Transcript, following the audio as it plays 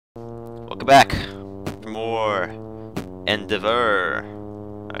Welcome back for more Endeavor.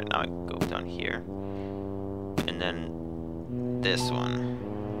 Alright, now I can go down here. And then this one.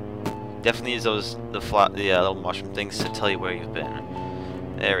 Definitely use those the little mushroom things to tell you where you've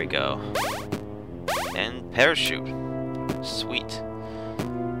been. There we go. And parachute. Sweet.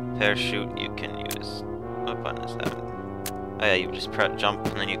 Parachute you can use. What button is that? Oh yeah, you just jump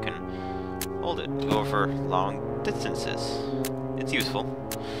and then you can hold it to go over long distances. It's useful.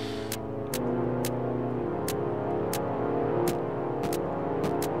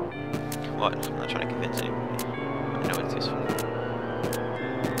 What? I'm not trying to convince anybody. I know it's useful.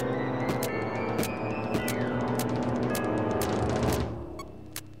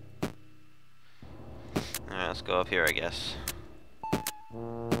 Alright, let's go up here, I guess.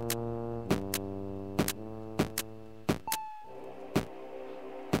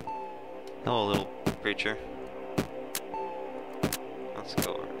 Hello, little creature. Let's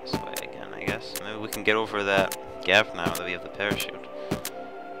go over this way again, I guess. Maybe we can get over that gap now that we have the parachute.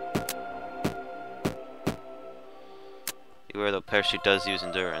 Beware, the parachute does use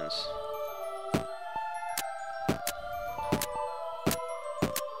endurance.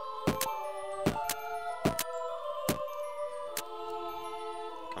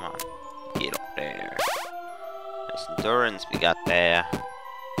 Come on, get up there. Nice endurance we got there.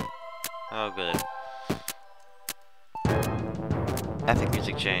 Oh, good. Epic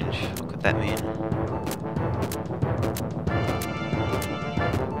music change. What could that mean?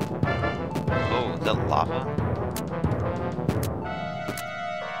 Oh, is that lava?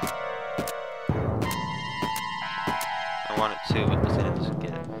 I want it too, but this idiot doesn't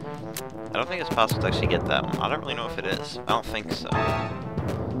get it. I don't think it's possible to actually get that one. I don't really know if it is. I don't think so.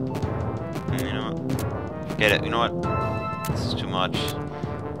 You know what? Forget it. You know what? This is too much.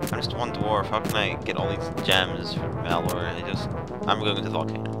 I'm just one dwarf. How can I get all these gems for Malor? I'm going to the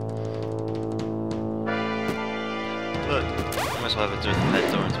volcano. But I might as well have it through the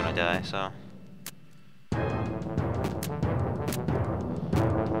head doors when I die, so.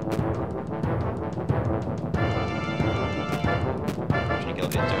 I'm trying to get all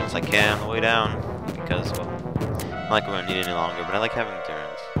the endurance I can on the way down. Because, well, not like we're going to need it any longer, but I like having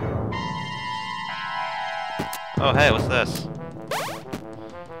endurance. Oh, hey, what's this?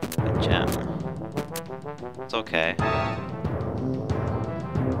 Gem. It's okay.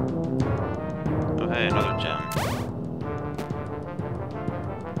 Oh hey, another gem.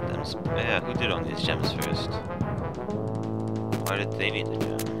 Yeah, who did own these gems first? Why did they need the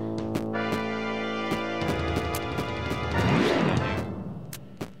gem?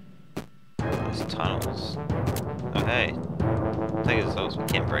 These tunnels. Oh hey. The thing is those, we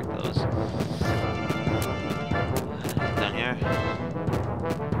can't break those. Down here.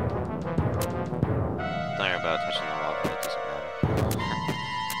 Don't worry about touching the lava, it doesn't matter.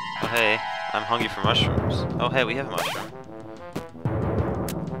 Oh hey, I'm hungry for mushrooms. Oh hey, we have a mushroom.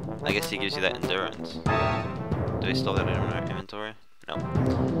 I guess he gives you that endurance. Do we still have that in our inventory? No.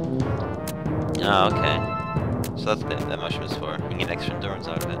 Oh, okay. So that's what that mushroom is for. You can get extra endurance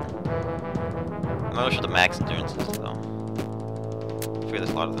out of it. I'm not sure what the max endurance is though. I figure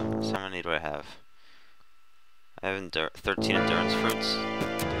there's a lot of them. So how many do I have? I have 13 endurance fruits.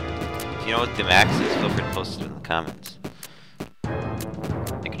 If you know what the max is, feel free to post it in the comments. I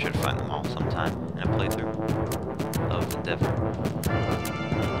can try to find them all sometime in a playthrough of Endeavor.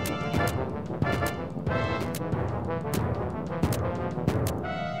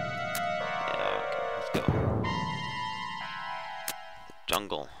 Yeah, okay, let's go.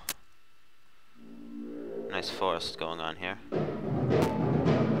 Jungle. Nice forest going on here.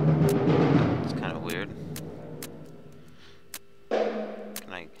 It's kind of weird.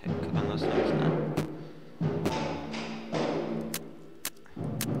 Can I click on those things now?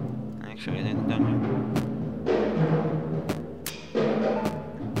 Can I actually get anything down here?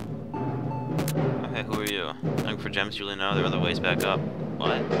 Okay, who are you? Looking for gems, you really know there are other ways back up.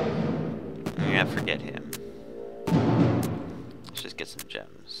 What? Yeah, forget him. Let's just get some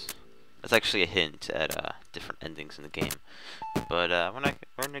gems. That's actually a hint at different endings in the game. But we're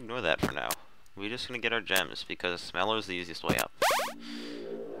gonna ignore that for now. We're just gonna get our gems because Malor is the easiest way up.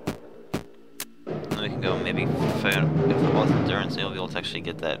 Then we can go maybe if all this endurance, we'll be able to actually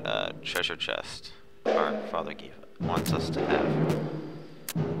get that treasure chest our father wants us to have.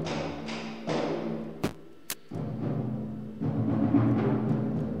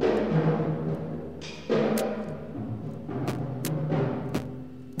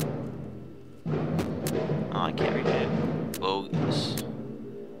 Oh, I can't reach it. Bogus.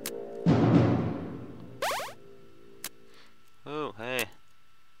 Oh, hey.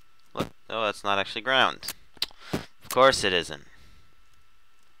 Look, oh, that's not actually ground. Of course it isn't.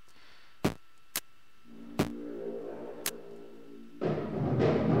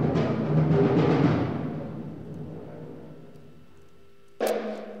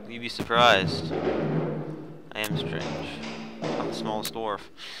 surprised. I am strange. I'm the smallest dwarf.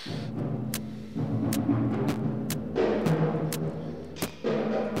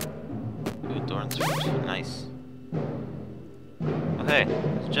 Ooh, endurance fruit. Nice. Oh hey,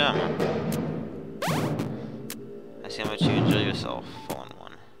 it's a gem. I see how much you enjoy yourself, fallen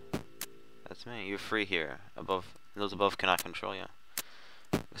one. That's me. You're free here. Above, those above cannot control you.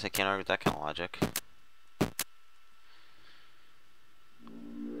 Guess I can't argue with that kind of logic.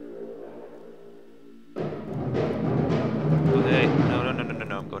 Oh hey, no,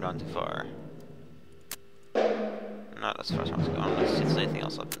 I'm going down too far. Not as far as I was going. Let's see if there's anything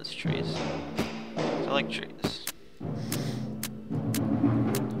else up in these trees. I like trees.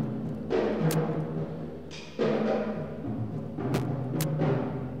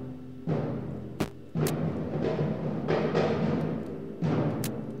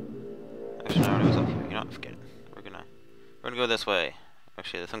 Actually, no, it was up here. You know what? Forget it. We're gonna go this way.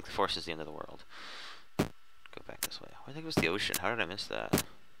 Actually, I think the force is the end of the world. Go back this way. I think it was the ocean. How did I miss that?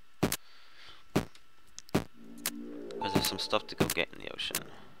 Because there's some stuff to go get in the ocean.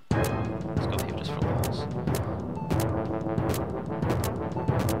 Let's go up here just for lulls.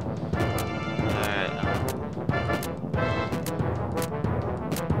 Alright.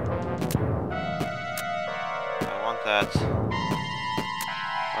 I want that.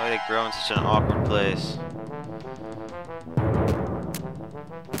 Why did it grow in such an awkward place?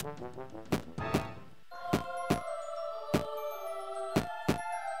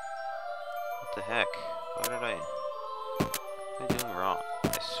 What the heck? What am I doing wrong?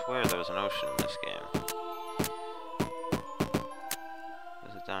 I swear there was an ocean in this game.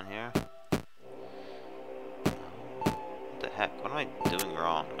 Is it down here? What the heck? What am I doing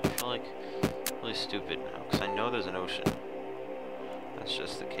wrong? I feel like really stupid now, because I know there's an ocean. That's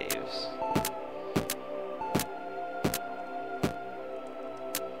just the caves.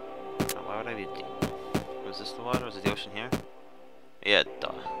 Oh, why would I be deep? Was this the water? Was it the ocean here? Yeah,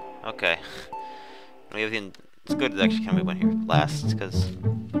 duh. Okay. We have the. It's good that actually we went here last, because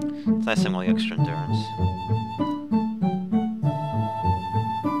it's nice having all the extra endurance.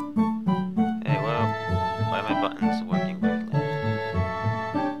 Hey, whoa. Why are my buttons working weirdly?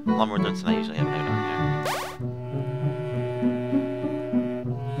 A lot more endurance than I usually have now down here.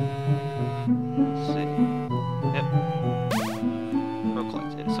 Let's see. Yep. Pearl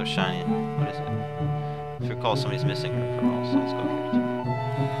collected. It's so shiny. What is it? If you recall, somebody's missing her pearl, so let's go here too.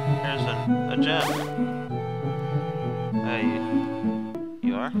 There's a gem. Hey,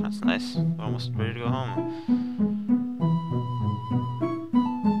 you are? That's nice. We're almost ready to go home.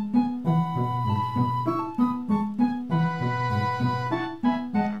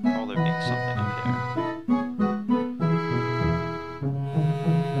 I recall there being something up here.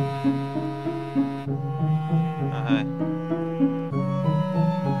 Oh, hey.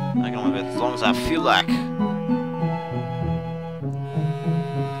 I can only bet as long as I feel like.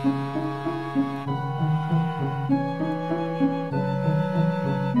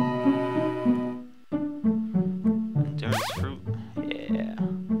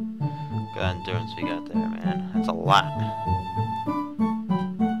 Endurance we got there, man. That's a lot.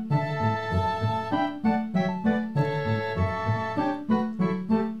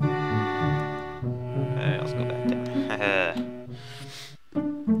 Hey, let's go back there.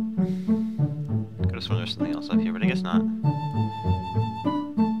 Could have sworn there's something else up here, but I guess not.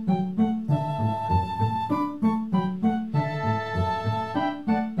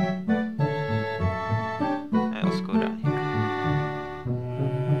 Hey, let's go down here.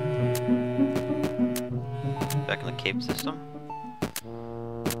 Back in the cave system.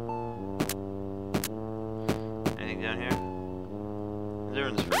 Anything down here?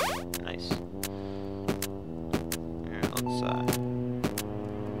 Endurance fruit. Nice. Here, let's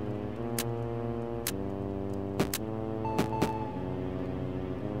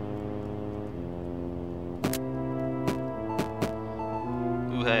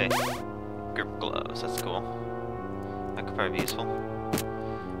ooh, hey. Grip gloves, that's cool. That could probably be useful.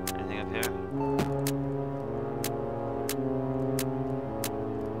 Anything up here?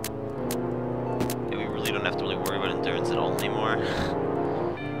 You don't have to really worry about endurance at all anymore.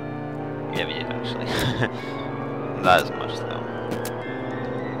 Yeah, we do actually. Not as much though.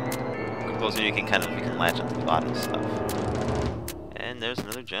 Closer you can latch onto a lot of stuff. And there's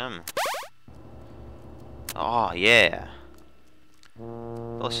another gem. Oh yeah.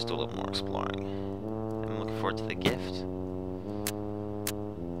 Well, let's just do a little more exploring. I'm looking forward to the gift.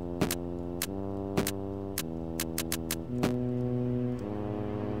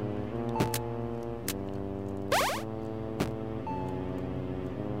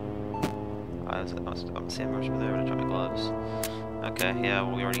 I'm seeing much over there when I drop my gloves. Okay, yeah,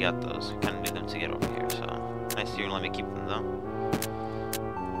 well, we already got those. We kind of need them to get over here, so... Nice, you're gonna let me keep them, though.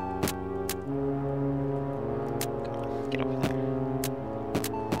 Come on, get over there.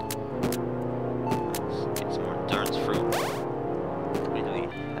 Let's get some more Darn's fruit. How many do we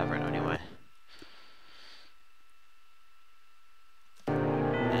have right now, anyway?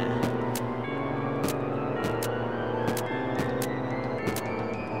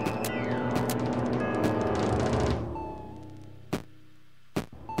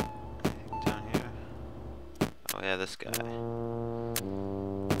 Yeah, this guy. I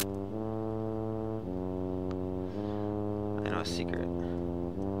know a secret.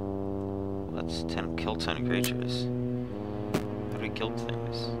 Let's kill 10 creatures. How do we kill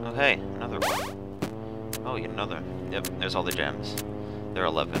things? Oh hey, another one. Oh, yet another. Yep, there's all the gems. There are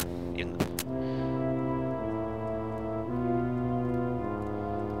 11. Even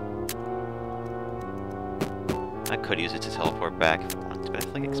I could use it to teleport back if I wanted to, but I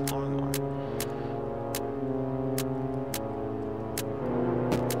feel like exploring more.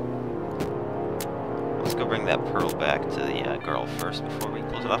 Let's go bring that pearl back to the girl first before we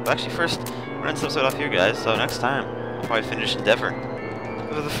close it off. But actually, first, we're gonna end this episode off here, guys. So next time, we'll probably finish Endeavor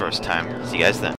for the first time. See you guys then.